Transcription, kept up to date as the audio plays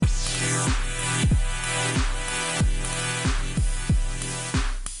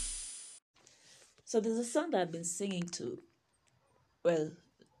So there's a song that I've been singing to, well,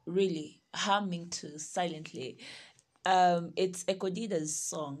 really humming to silently. It's Ekodida's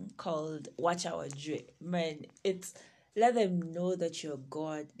song called Watch Our Dre. Man, it's let them know that you're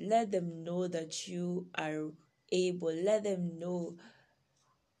God. Let them know that you are able. Let them know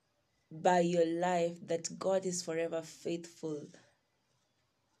by your life that God is forever faithful,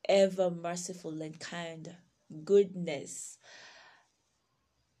 ever merciful and kind. Goodness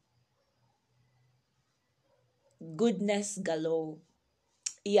galore.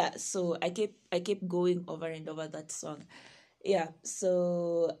 Yeah, so I keep going over and over that song. Yeah,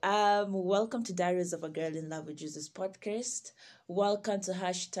 so welcome to Diaries of a Girl in Love with Jesus podcast. Welcome to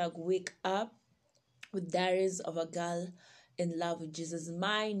hashtag Wake Up with Diaries of a Girl in Love with Jesus.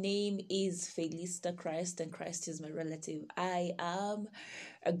 My name is Felista Christ, and Christ is my relative. I am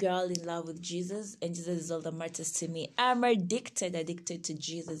a girl in love with Jesus, and Jesus is all that matters to me. I'm addicted to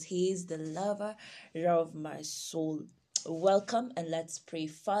Jesus. He is the lover of my soul. Welcome, and let's pray.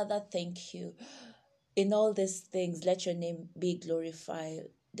 Father, thank you. In all these things, let your name be glorified.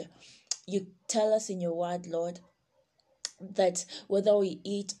 You tell us in your word, Lord, that whether we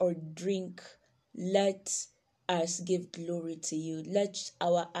eat or drink, let us give glory to you. Let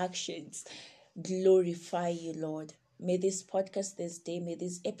our actions glorify you, Lord. May this podcast this day, may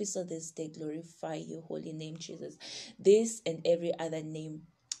this episode this day glorify your holy name, Jesus. This and every other name,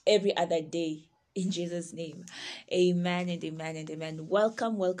 every other day. In Jesus' name, amen and amen and amen.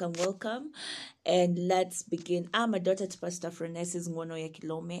 Welcome. And let's begin. I'm a daughter to Pastor Frenesis Ngono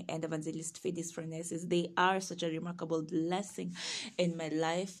Yakilome and Evangelist Fidis Frenesis. They are such a remarkable blessing in my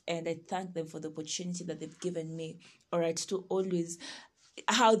life, and I thank them for the opportunity that they've given me, all right, to always,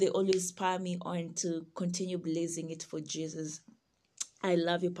 how they always spur me on to continue blazing it for Jesus. I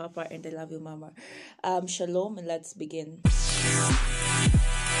love you, Papa, and I love you, Mama. Shalom, and let's begin.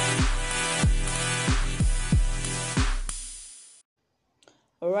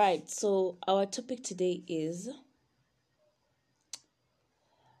 All right, so our topic today is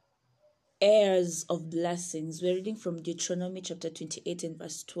heirs of blessings. We're reading from Deuteronomy chapter 28 and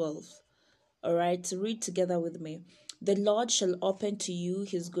verse 12. All right, read together with me. The Lord shall open to you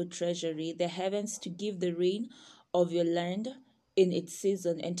his good treasury, the heavens, to give the rain of your land in its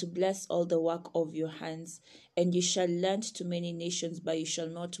season, and to bless all the work of your hands. And you shall lend to many nations, but you shall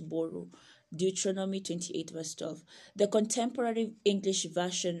not borrow. Deuteronomy 28 verse 12. The contemporary English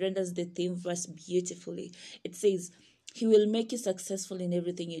version renders the theme verse beautifully. It says, he will make you successful in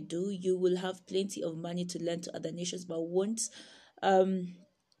everything you do. You will have plenty of money to lend to other nations, but won't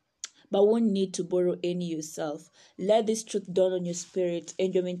need to borrow any yourself. Let this truth dawn on your spirit,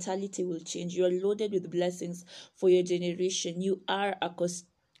 and your mentality will change. You are loaded with blessings for your generation. You are a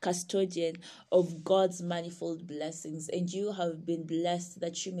custodian of God's manifold blessings, and you have been blessed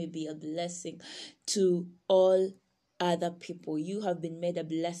that you may be a blessing to all other people. You have been made a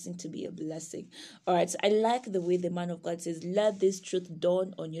blessing to be a blessing. All right, so I like the way the man of God says, let this truth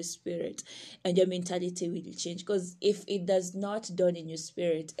dawn on your spirit, and your mentality will change. Because if it does not dawn in your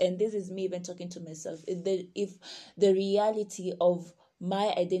spirit, and this is me even talking to myself, if the reality of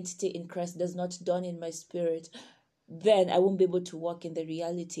my identity in Christ does not dawn in my spirit, then I won't be able to walk in the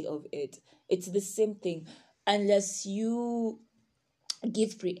reality of it. It's the same thing. Unless you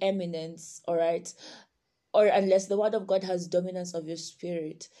give preeminence, all right, or unless the word of God has dominance of your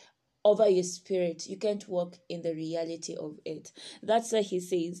spirit, over your spirit, you can't walk in the reality of it. That's why he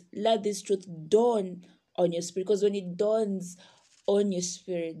says, let this truth dawn on your spirit, because when it dawns on your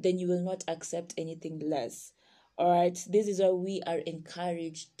spirit, then you will not accept anything less. All right, this is why we are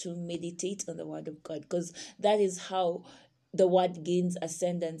encouraged to meditate on the word of God, because that is how the word gains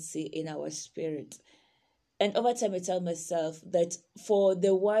ascendancy in our spirit. And over time, I tell myself that for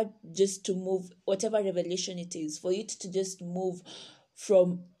the word just to move, whatever revelation it is, for it to just move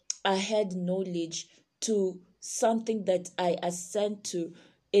from a head knowledge to something that I assent to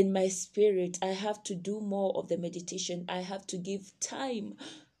in my spirit, I have to do more of the meditation. I have to give time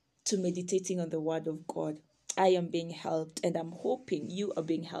to meditating on the word of God. I am being helped, and I'm hoping you are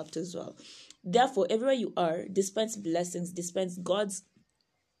being helped as well. Therefore, everywhere you are, dispense blessings, dispense God's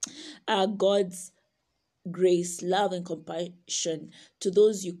grace, love, and compassion to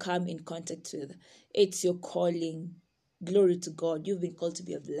those you come in contact with. It's your calling. Glory to God. You've been called to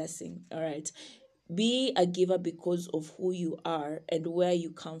be a blessing. All right. Be a giver because of who you are and where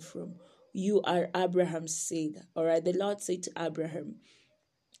you come from. You are Abraham's seed. All right. The Lord said to Abraham,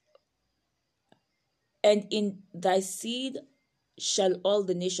 and in thy seed shall all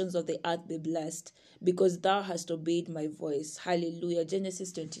the nations of the earth be blessed, because thou hast obeyed my voice. Hallelujah.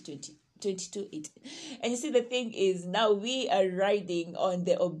 Genesis 20:20. 22:18. And you see, the thing is, now we are riding on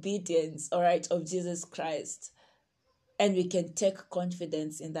the obedience, all right, of Jesus Christ. And we can take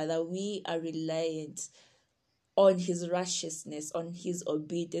confidence in that we are reliant on his righteousness, on his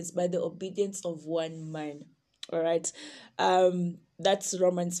obedience, by the obedience of one man. All right. That's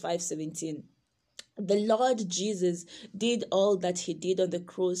Romans 5:17. The Lord Jesus did all that he did on the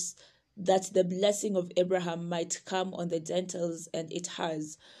cross, that the blessing of Abraham might come on the Gentiles, and it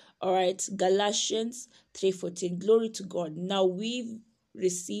has. All right. Galatians 3:14. Glory to God. Now we've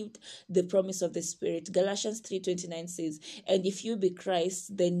received the promise of the Spirit. Galatians 3:29 says, and if you be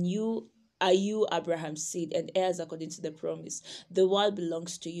Christ, then you Abraham's seed and heirs according to the promise. The world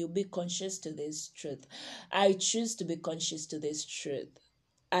belongs to you. Be conscious to this truth. I choose to be conscious to this truth.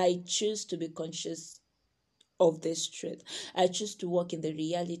 I choose to be conscious of this truth. I choose to walk in the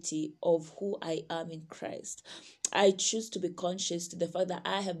reality of who I am in Christ. I choose to be conscious to the fact that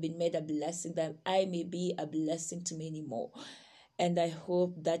I have been made a blessing, that I may be a blessing to many more. And I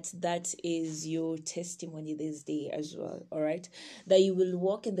hope that that is your testimony this day as well, all right? That you will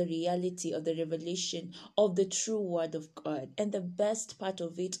walk in the reality of the revelation of the true word of God. And the best part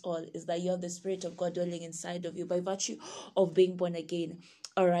of it all is that you have the Spirit of God dwelling inside of you by virtue of being born again,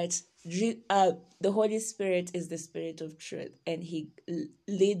 all right? The Holy Spirit is the Spirit of truth, and he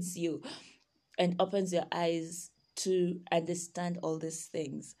leads you and opens your eyes to understand all these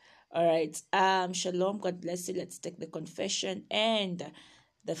things. All right. Shalom. God bless you. Let's take the confession and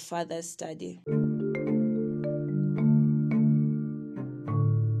the further study.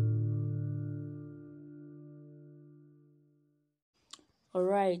 All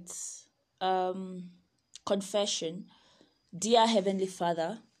right. Confession. Dear Heavenly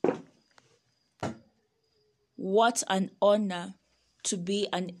Father, what an honor to be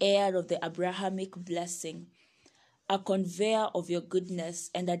an heir of the Abrahamic blessing, a conveyor of your goodness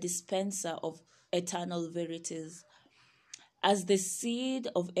and a dispenser of eternal verities. As the seed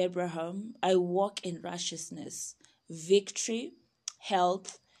of Abraham, I walk in righteousness, victory,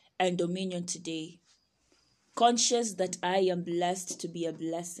 health, and dominion today, conscious that I am blessed to be a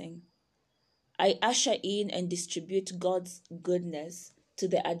blessing. I usher in and distribute God's goodness to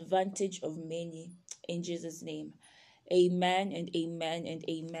the advantage of many. In Jesus' name, amen and amen and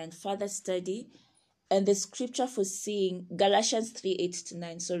amen. Further study. And the scripture for seeing Galatians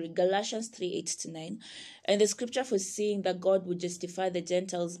 3:8-9. And the scripture for seeing that God would justify the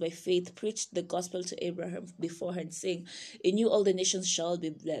Gentiles by faith preached the gospel to Abraham beforehand, saying, in you all the nations shall be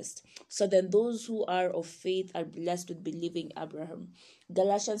blessed. So then those who are of faith are blessed with believing Abraham.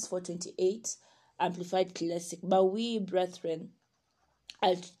 Galatians 4:28, Amplified Classic. But we, brethren,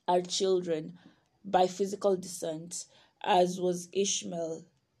 are children by physical descent, as was Ishmael,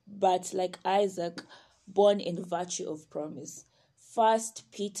 but like Isaac, born in virtue of promise. 1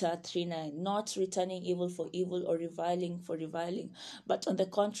 Peter 3:9, not returning evil for evil or reviling for reviling, but on the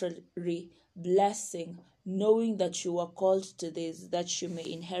contrary, blessing, knowing that you are called to this, that you may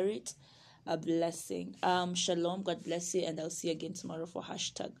inherit a blessing. Shalom, God bless you, and I'll see you again tomorrow for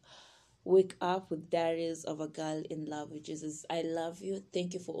hashtag Wake Up with Diaries of a Girl in Love with Jesus. I love you.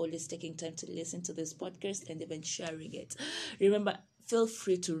 Thank you for always taking time to listen to this podcast and even sharing it. Remember, feel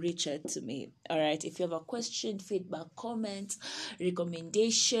free to reach out to me. All right. If you have a question, feedback, comment,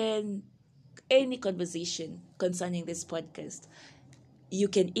 recommendation, any conversation concerning this podcast, you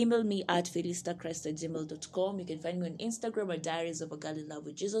can email me at felistachrist@gmail.com. You can find me on Instagram at Diaries of a Girl in Love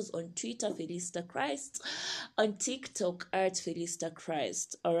with Jesus, on Twitter, Felista Christ, on TikTok at Felista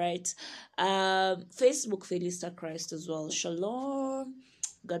Christ. All right. Facebook, Felista Christ as well. Shalom.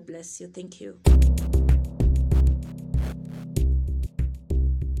 God bless you. Thank you.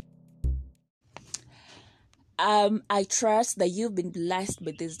 I trust that you've been blessed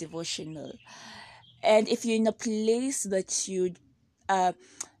by this devotional. And if you're in a place that you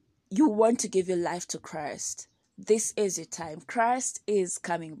want to give your life to Christ, this is your time. Christ is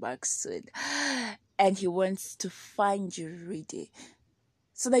coming back soon, and he wants to find you ready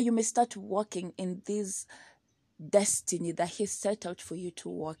so that you may start walking in this destiny that he set out for you to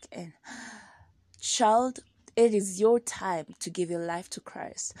walk in. Child, it is your time to give your life to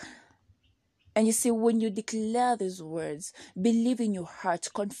Christ. And you see, when you declare these words, believe in your heart,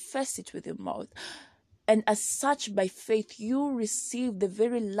 confess it with your mouth, and as such, by faith, you receive the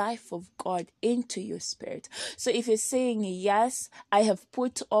very life of God into your spirit. So if you're saying, yes, I have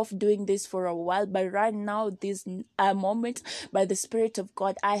put off doing this for a while, but right now, this moment, by the Spirit of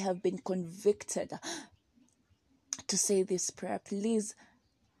God, I have been convicted to say this prayer. Please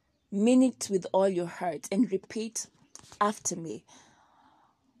mean it with all your heart and repeat after me.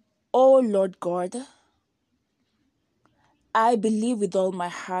 Oh Lord God, I believe with all my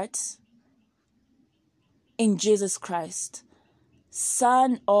heart in Jesus Christ,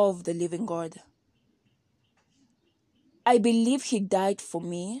 Son of the living God. I believe he died for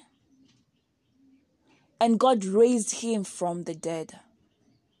me, and God raised him from the dead.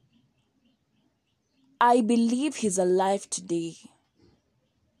 I believe he's alive today.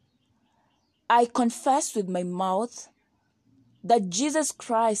 I confess with my mouth that Jesus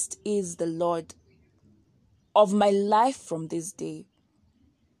Christ is the Lord of my life from this day.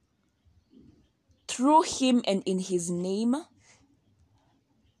 Through him and in his name,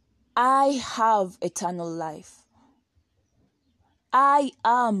 I have eternal life. I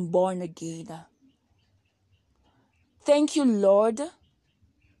am born again. Thank you, Lord,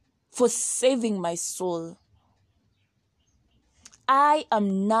 for saving my soul. I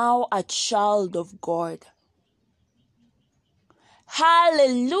am now a child of God.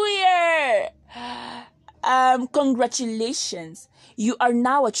 Hallelujah! Congratulations. You are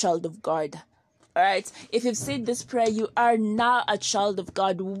now a child of God. All right. If you've said this prayer, you are now a child of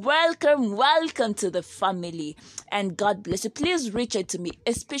God. Welcome to the family. And God bless you. Please reach out to me,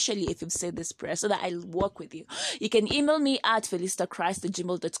 especially if you've said this prayer, so that I'll work with you. You can email me at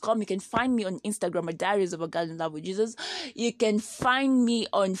felistachrist@gmail.com. You can find me on Instagram at Diaries of a Girl in Love with Jesus. You can find me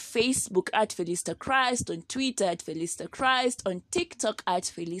on Facebook at Felista Christ, on Twitter at Felista Christ, on TikTok at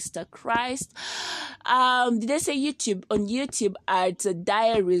Felista Christ. Did I say YouTube? On YouTube at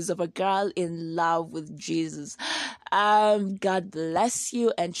Diaries of a Girl in Love with Jesus. God bless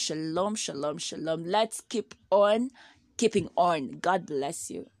you and shalom, shalom, shalom. Let's keep on keeping on. God bless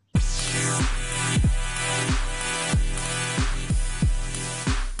you.